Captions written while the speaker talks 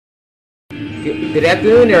Good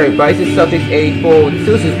afternoon, everybody. This is Subject 84.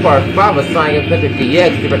 This is part 5 of Sonic Adventure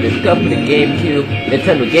DX, directed Cup for the GameCube,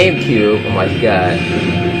 Nintendo GameCube. Oh my god.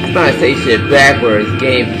 I'm trying to say shit backwards.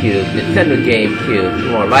 GameCube, Nintendo GameCube.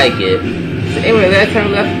 You won't like it. So anyway, last time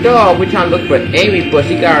we left off, we're trying to look for Amy, but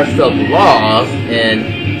she got herself lost,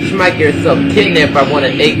 and she might get herself kidnapped by one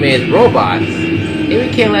of Eggman's robots. And we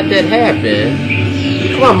can't let that happen.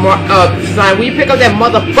 Come on, son, will you pick up that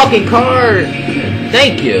motherfucking card?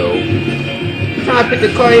 Thank you. Trying to pick the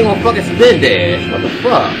car, you ain't gonna fucking spin dash. What the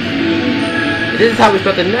fuck? And this is how we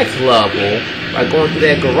start the next level, by going through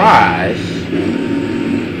that garage.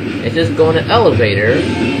 And just go in the elevator.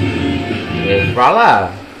 And voila!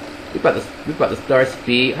 We about to start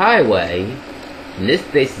Speed Highway. And this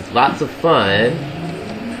place is lots of fun.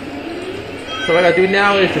 So what I gotta do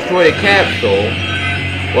now is destroy the capsule.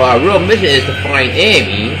 Well, our real mission is to find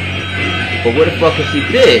Amy. But where the fuck could she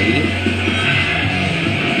be?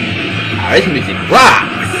 This music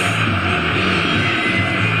rocks!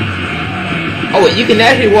 Oh, you can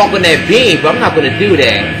actually walk on that beam, but I'm not gonna do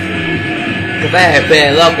that. Cause I have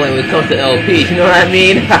bad luck when it comes to LPs, you know what I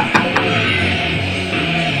mean? If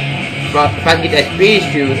I can get that speed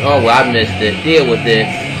shoes, oh well, I missed it. Deal with it.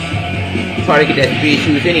 It's hard to get that speed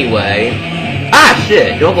shoes anyway. Ah,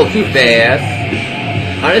 shit! Don't go too fast.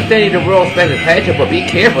 I understand you're the world's fastest hedgehog, but be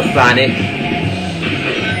careful, Sonic.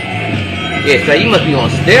 Yeah, so you must be on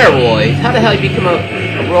steroids. How the hell you become a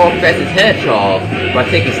world fastest hedgehog? By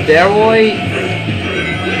taking steroids?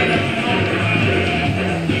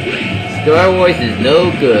 Steroids is no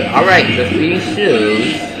good. Alright, the speeding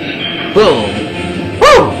shoes. Boom.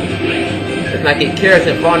 Woo! Let's not get careless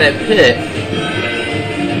and fall in that pit.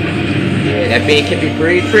 Yeah, that beam can be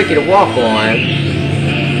pretty tricky to walk on.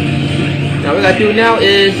 Now what we gotta do now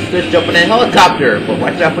is just jump in that helicopter, but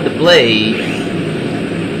watch out for the blades.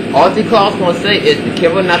 All the calls gonna say is be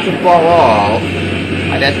careful not to fall off.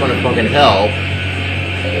 That's gonna fucking help.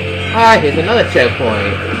 Alright, here's another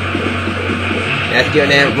checkpoint. Let's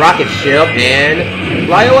get in that rocket ship and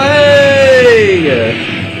fly away!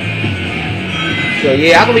 So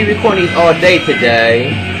yeah, I'm gonna be recording these all day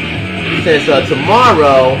today. Since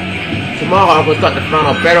tomorrow I'm gonna start the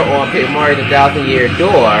final battle on Paper Mario the 1000-Year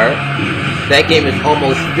Door. That game is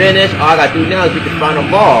almost finished. All I gotta do now is beat the final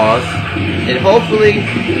boss. And hopefully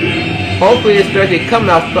this Thursday coming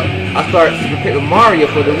out, I'll start Super Paper Mario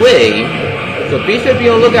for the Wii. So be sure to be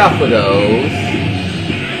on the lookout for those.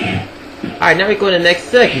 Alright, now we go to the next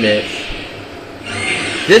segment.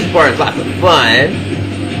 This part is lots of fun.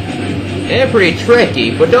 And pretty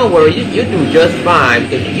tricky, but don't worry, you do just fine,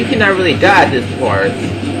 because you cannot really die at this part.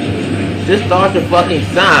 Just start the fucking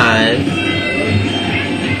signs.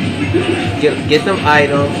 Get some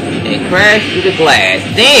items, and crash through the glass.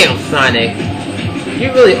 Damn, Sonic!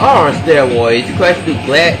 You really are on steroids. Crash through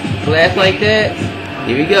glass like that?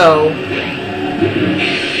 Here we go.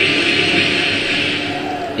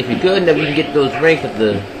 If you're good enough, you can get those rings with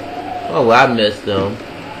the... Oh, well, I missed them.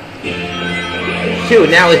 Shoot,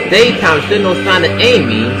 now it's daytime, still no sign of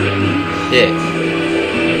Amy. Shit.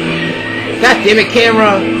 God damn it,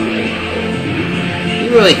 camera! You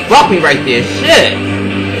really fucked me right there, shit!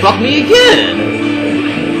 Fuck me again!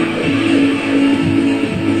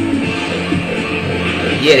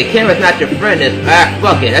 Yeah, the camera's not your friend.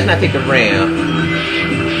 Fuck it. Let's not take the ramp.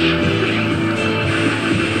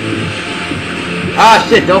 Ah,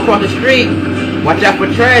 shit. Don't cross the street. Watch out for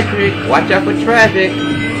traffic. Watch out for traffic.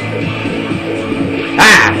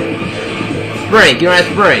 Ah! Spring. Get on that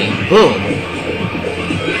spring. Boom.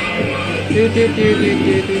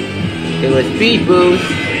 It was speed boost.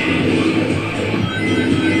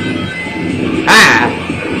 Ah!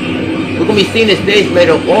 We're gonna be seeing this stage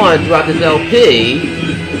later on throughout this LP.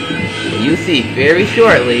 You see very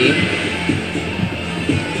shortly.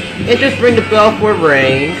 And just ring the bell for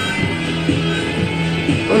rings.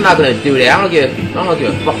 I'm not gonna do that. I don't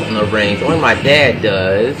give a fuck on the rings. Only my dad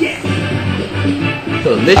does.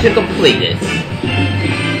 So mission completed.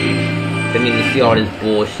 Didn't need to see all this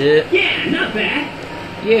bullshit. Yeah, not bad.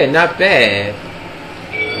 Yeah, not bad.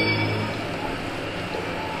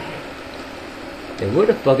 And where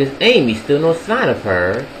the fuck is Amy? Still no sign of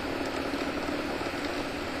her.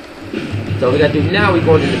 So what we gotta do now, we're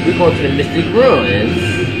going to the Mystic Ruins.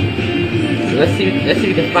 So let's see if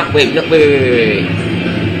we can find. Wait. Then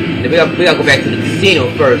we gotta go back to the casino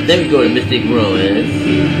first. Then we go to the Mystic Ruins.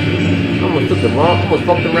 Almost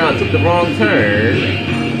fucked around, took the wrong turn.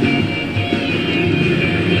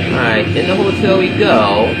 Alright, in the hotel we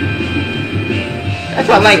go. That's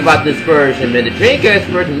what I like about this version, man. The Dreamcast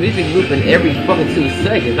version, music looping every fucking 2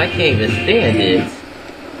 seconds. I can't even stand it.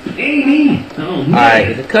 Amy! Oh, man. Alright,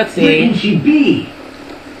 it's a cutscene. Where can she be?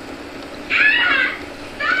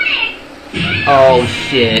 Oh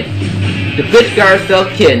shit. The bitch got herself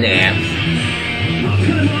kidnapped. I'll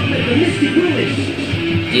cut him off at the Mystic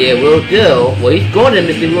Ruins. Yeah, will do. Well, he's going to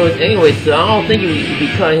Mystic Ruins anyway, so I don't think you should be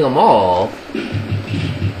cutting him off.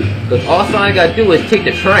 Because all Sonic gotta do is take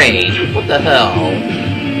the train. What the hell?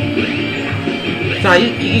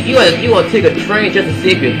 Sonic, you wanna take a train just to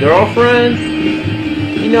save your girlfriend?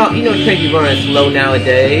 You know trains be running slow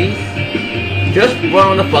nowadays. Just run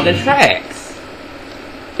on the fucking tracks.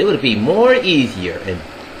 It would be more easier and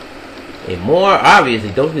more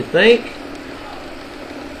obviously, don't you think?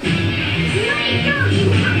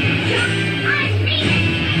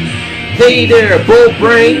 Hey there, bull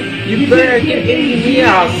brain! You better get into me,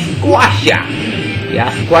 I'll squash ya! Yeah,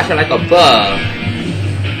 I'll squash ya like a bug.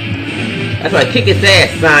 That's why I kick his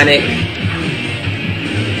ass, Sonic.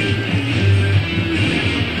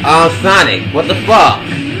 Oh, Sonic, what the fuck?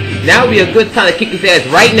 Now would be a good time to kick his ass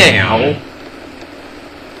right now.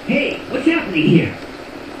 Hey, what's happening here?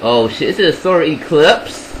 Oh shit, is it a solar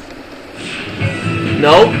eclipse?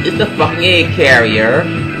 Nope, it's the fucking egg carrier.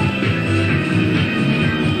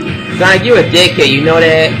 Sonic, you're a dickhead, you know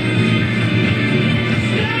that?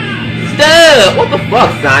 Stop! What the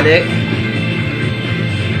fuck, Sonic?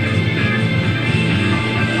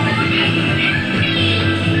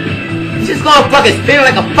 He's just gonna fucking spin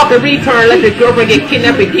like a fucking retard and let your girlfriend get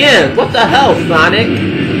kidnapped again. What the hell, Sonic?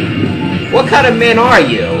 What kind of man are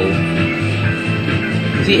you?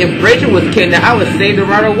 See, if Rachel was kidnapped, I would save her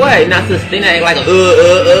right away, not just stand there like,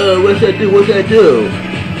 what should I do, what should I do?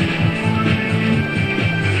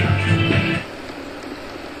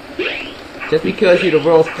 Just because you're the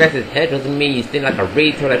world's fastest head doesn't mean you stand like a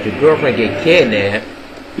retard let your girlfriend get kidnapped.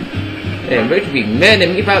 And Rachel would be mad at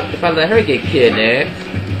me if I let her get kidnapped.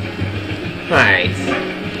 Right.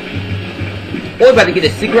 We're about to get a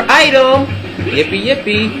secret item! Yippee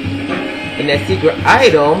yippee! And that secret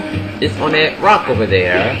item is on that rock over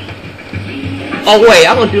there. Oh wait,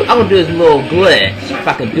 I'm gonna do this little glitch if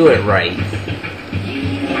I can do it right.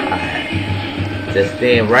 Alright. Just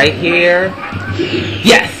stand right here.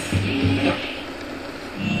 Yes!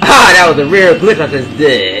 Ah, that was a rare glitch I just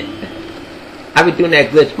did. I be doing that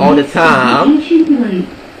glitch all the time.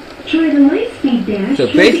 So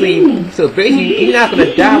basically, you're not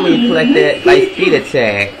gonna die when you collect that light speed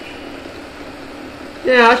attack.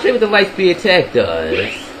 Now, I'll show you what the light speed attack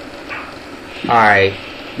does. Alright,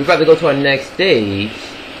 we're about to go to our next stage.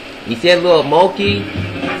 You see that little monkey?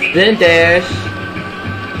 Spin dash.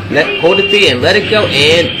 Hold the B and let it go,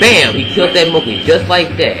 and BAM! He killed that monkey just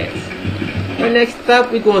like that. And next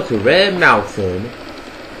up, we're going to Red Mountain.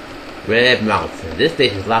 Red Mountain. This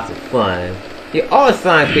stage is lots of fun. Yeah, all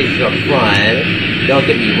Sonic stages are fun. Don't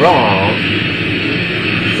get me wrong.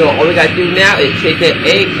 So all we gotta do now is chase that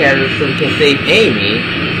egg carrier so we can save Amy.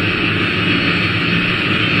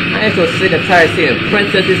 I am so sick and tired of seeing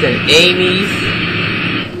princesses and Amy's.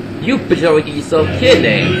 You bitches always get yourself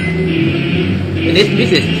kidnapped. And this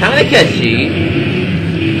music is kinda catchy.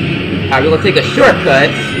 Alright, we're gonna take a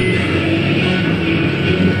shortcut.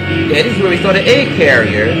 Yeah, this is where we saw the egg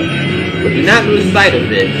carrier. But do not lose sight of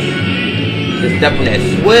it. Just step on that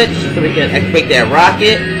switch so we can activate that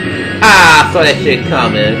rocket. Ah, I saw that shit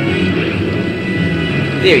coming.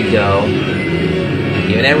 There you go.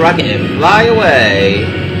 Give that rocket and fly away.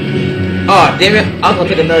 Oh, damn it. I was gonna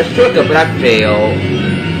take another shortcut, but I failed.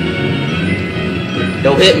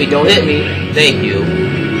 Don't hit me, don't hit me. Thank you.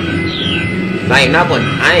 So I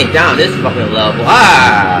ain't down this fucking level.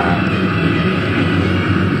 Ah!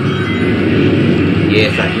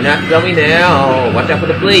 Yes, I do not fail me now. Watch out for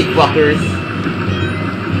the blade fuckers.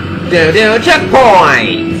 Down,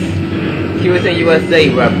 checkpoint! USA USA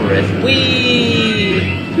reference. Whee!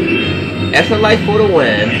 Extra life for the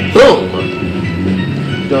win. Boom!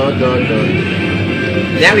 Dun dun dun.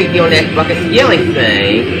 Now we can get on that fucking scaling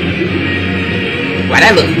thing. Wow,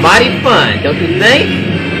 that looks mighty fun, don't you think?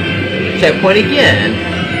 Checkpoint again.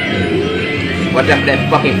 Watch out for that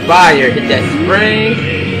fucking fire. Hit that spring.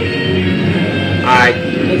 Alright,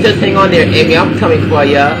 just hang on there, Amy. I'm coming for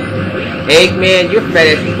ya. Eggman, your fat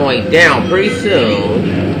ass is going down pretty soon.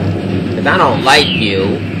 Cause I don't like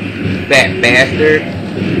you, fat bastard.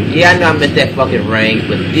 Yeah, I know I missed that fucking ring,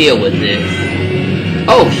 but deal with this.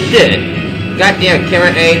 Oh shit! Goddamn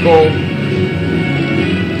camera angle.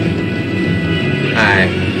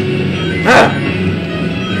 Alright.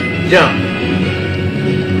 Jump.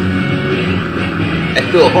 Let's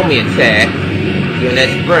do a homie attack. Doing that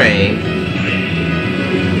spring.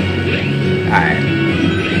 Alright.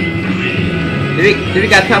 Do we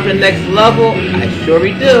got time for the next level? I sure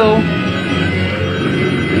we do.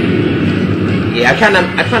 Yeah, I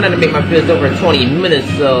try not to make my videos over 20 minutes,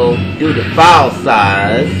 so due to file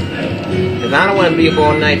size, Cause I don't want to be up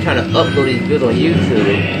all night trying to upload these videos on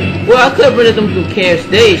YouTube. Well, I could render them through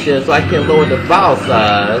Camstation so I can lower the file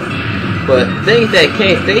size. But things that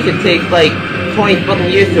Camstation takes like 20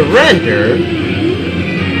 fucking years to render.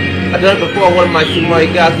 I done it before on one of my Super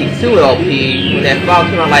Mario Galaxy 2 LPs when that file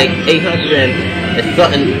came out like 800 and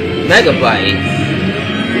something megabytes.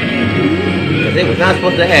 Cause it was not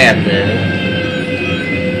supposed to happen.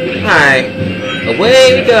 Alright,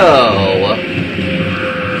 away we go.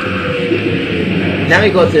 Now we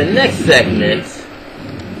go to the next segment.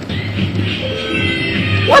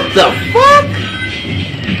 What the fuck?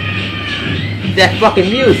 That fucking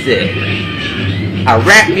music. A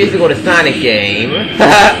rap music on a Sonic game.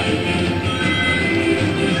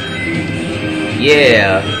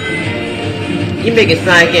 Yeah. You making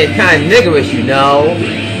Sonic game kinda niggerish, you know.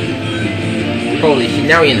 Holy shit,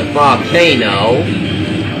 now we in the volcano.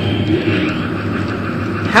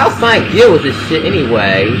 How Sonic deal with this shit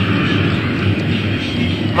anyway?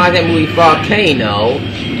 Mind that movie Volcano.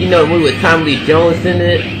 You know the movie with Tommy Lee Jones in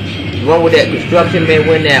it? The one with that construction man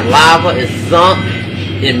when that lava is sunk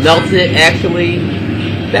and melted actually.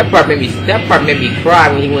 That part made me cry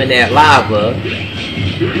when he went in that lava.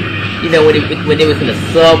 You know when they was in the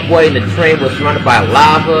subway and the train was surrounded by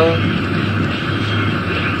lava.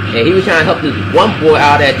 And he was trying to help this one boy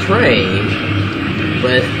out of that train.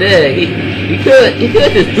 But instead he could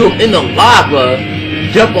just do in the lava,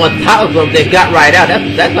 jump on top of him, then got right out.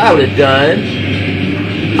 That's what I would have done.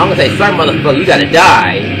 I'm gonna say, sorry motherfucker, you gotta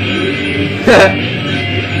die.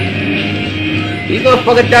 He's gonna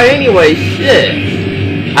fucking die anyway, shit.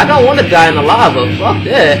 I don't wanna die in the lava, fuck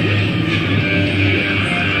that.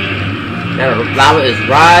 Now the lava is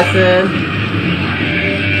rising.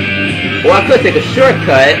 Or I could take a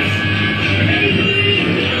shortcut.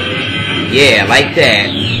 Yeah, like that.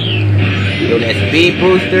 Doing that speed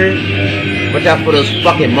booster. Watch out for those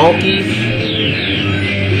fucking monkeys.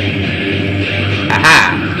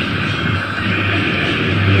 Aha!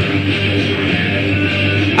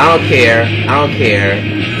 I don't care. I don't care.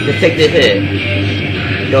 Just take the hit.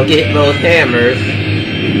 Don't get hit by those hammers.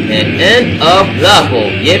 And end of level.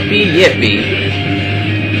 Yippee yippee.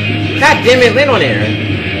 God damn it, land on there.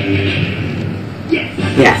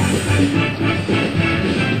 Yes!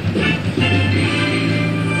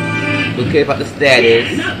 Okay about the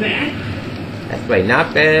status. Not bad. That's right,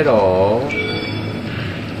 not bad at all.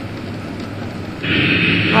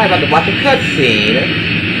 I'm about to watch a cutscene.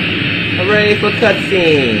 Hooray for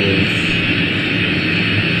cutscenes.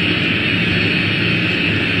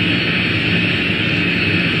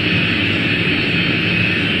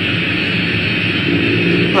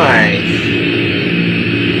 Alright.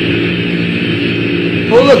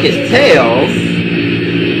 Oh look, it's Tails.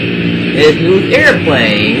 His new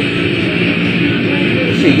airplane.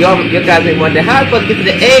 Shoot, you guys may wonder how the fuck get to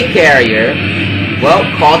the egg carrier. Well,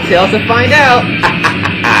 call Tails to find out.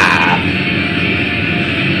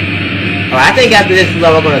 Alright, I think after this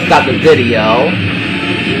level I'm gonna stop the video.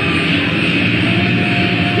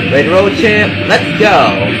 Ready to roll, champ? Let's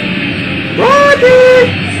go. Roger!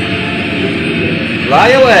 Fly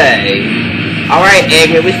away. Alright,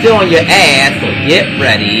 Eggman, we're still on your ass, so get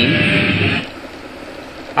ready.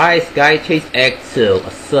 Alright, Sky Chase Act 2,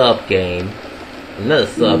 a sub game. Another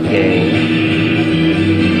sub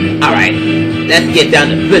game. Alright, let's get down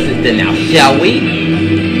to business then now, shall we?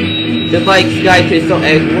 Just like Sky Chase on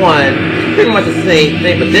Act 1, it's pretty much the same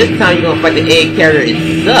thing, but this time you're gonna fight the egg carrier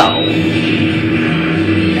itself.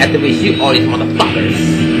 After we shoot all these motherfuckers.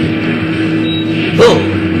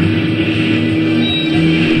 Boom!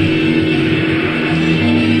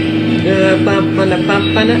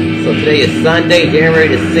 So today is Sunday, January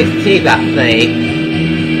the 16th, I think.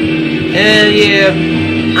 And yeah,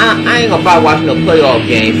 I ain't gonna bother watching no playoff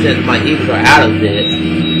games since my Eagles are out of it.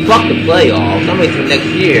 Fuck the playoffs. I'm waiting till next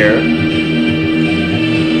year.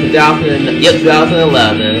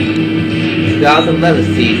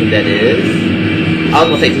 2011 season, that is. I was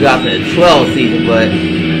gonna say 2012 season, but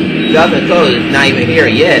 2012 is not even here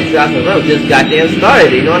yet. 2011 just goddamn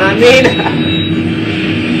started, you know what I mean?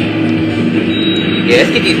 Yeah,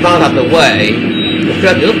 let's get these bombs out the way.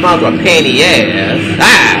 Those bombs are a pain in the ass.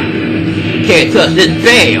 Ah! Can't touch this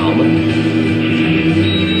bam!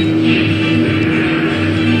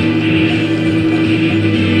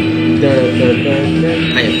 Dun, dun, dun, dun.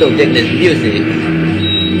 I am so digging this music.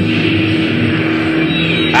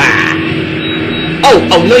 Ah!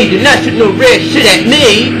 Oh no, you did not shoot no red shit at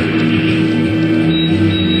me!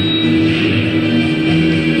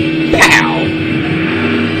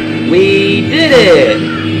 We did it!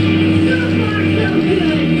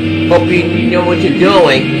 Hope you know what you're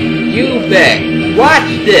doing. You bet. Watch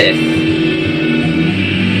this.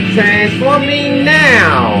 Transform me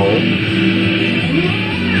now!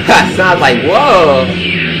 Ha, sounds like, whoa!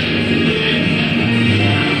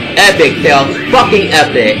 Epic, Tails. Fucking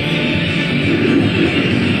epic!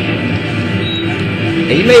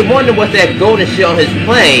 And you may wonder what's that golden shit on his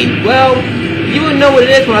plane. Well, you will know what it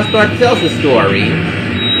is when I start telling the story.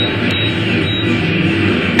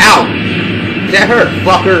 Ow! That hurt,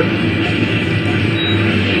 fucker!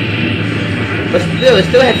 But still, it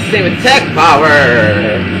still has the same attack power!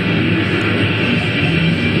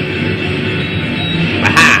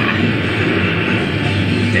 Aha!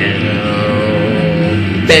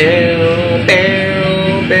 Bow,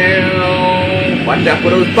 bow, bow. Watch out for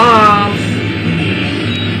those bombs!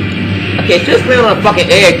 Okay, just land on a fucking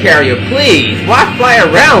air carrier, please! Why fly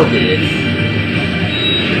around it?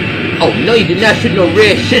 Oh, no, you did not shoot no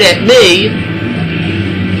red shit at me!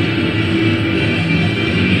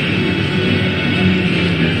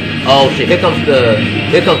 Oh shit, here comes the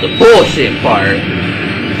bullshit part.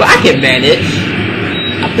 But I can manage.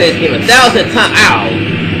 I played this game 1,000 times. Ow!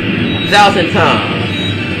 1,000 times.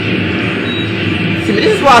 See,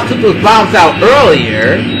 this is why I took those bombs out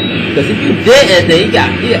earlier. Because if you didn't, then you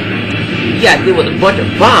got to deal with a bunch of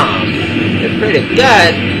bombs. And pray to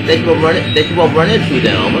God that you won't run into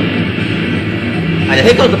them. And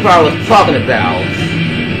here comes the part I was talking about.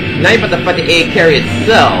 Now you're about to fight the air carrier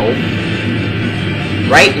itself.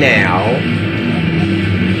 Right now.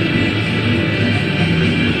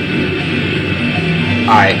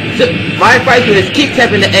 Alright, so my advice is keep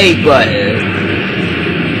tapping the A button.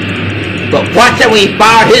 But watch out when he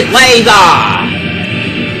fires his laser!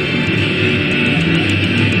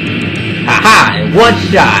 Haha, in one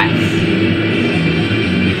shot.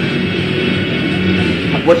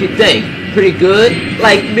 What you think? Pretty good?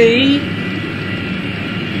 Like me?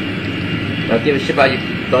 Don't give a shit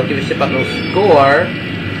about no score.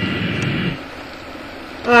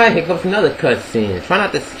 Alright, here comes another cutscene. Try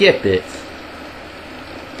not to skip it.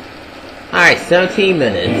 Alright, 17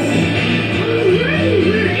 minutes.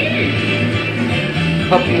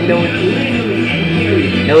 Hope you know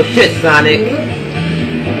it. No shit, Sonic.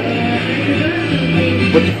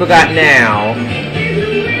 What you forgot now?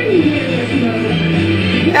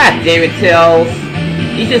 God damn it, Tails.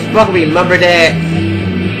 You just fucking remember that.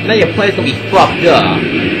 Now your play's gonna be fucked up.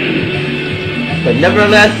 But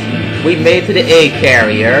nevertheless, we made it to the A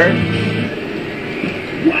carrier.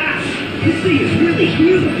 Wow, this thing is really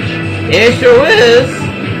huge. It sure is.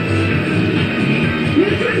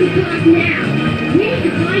 We're trying to cross now. We need to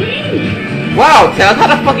find Amy. Wow, Tails, how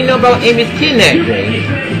the fuck you know about Amy's kidnapping?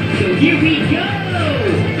 So here we go.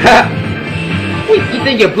 Wait, you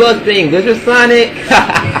think your blood's being lizard, Sonic?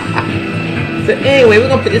 So anyway, we're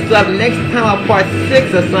gonna put this up next time on part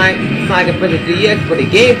 6 of Sonic Adventure DX for the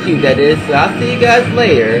GameCube, that is. So I'll see you guys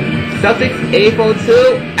later. Celtics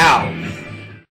 842 out.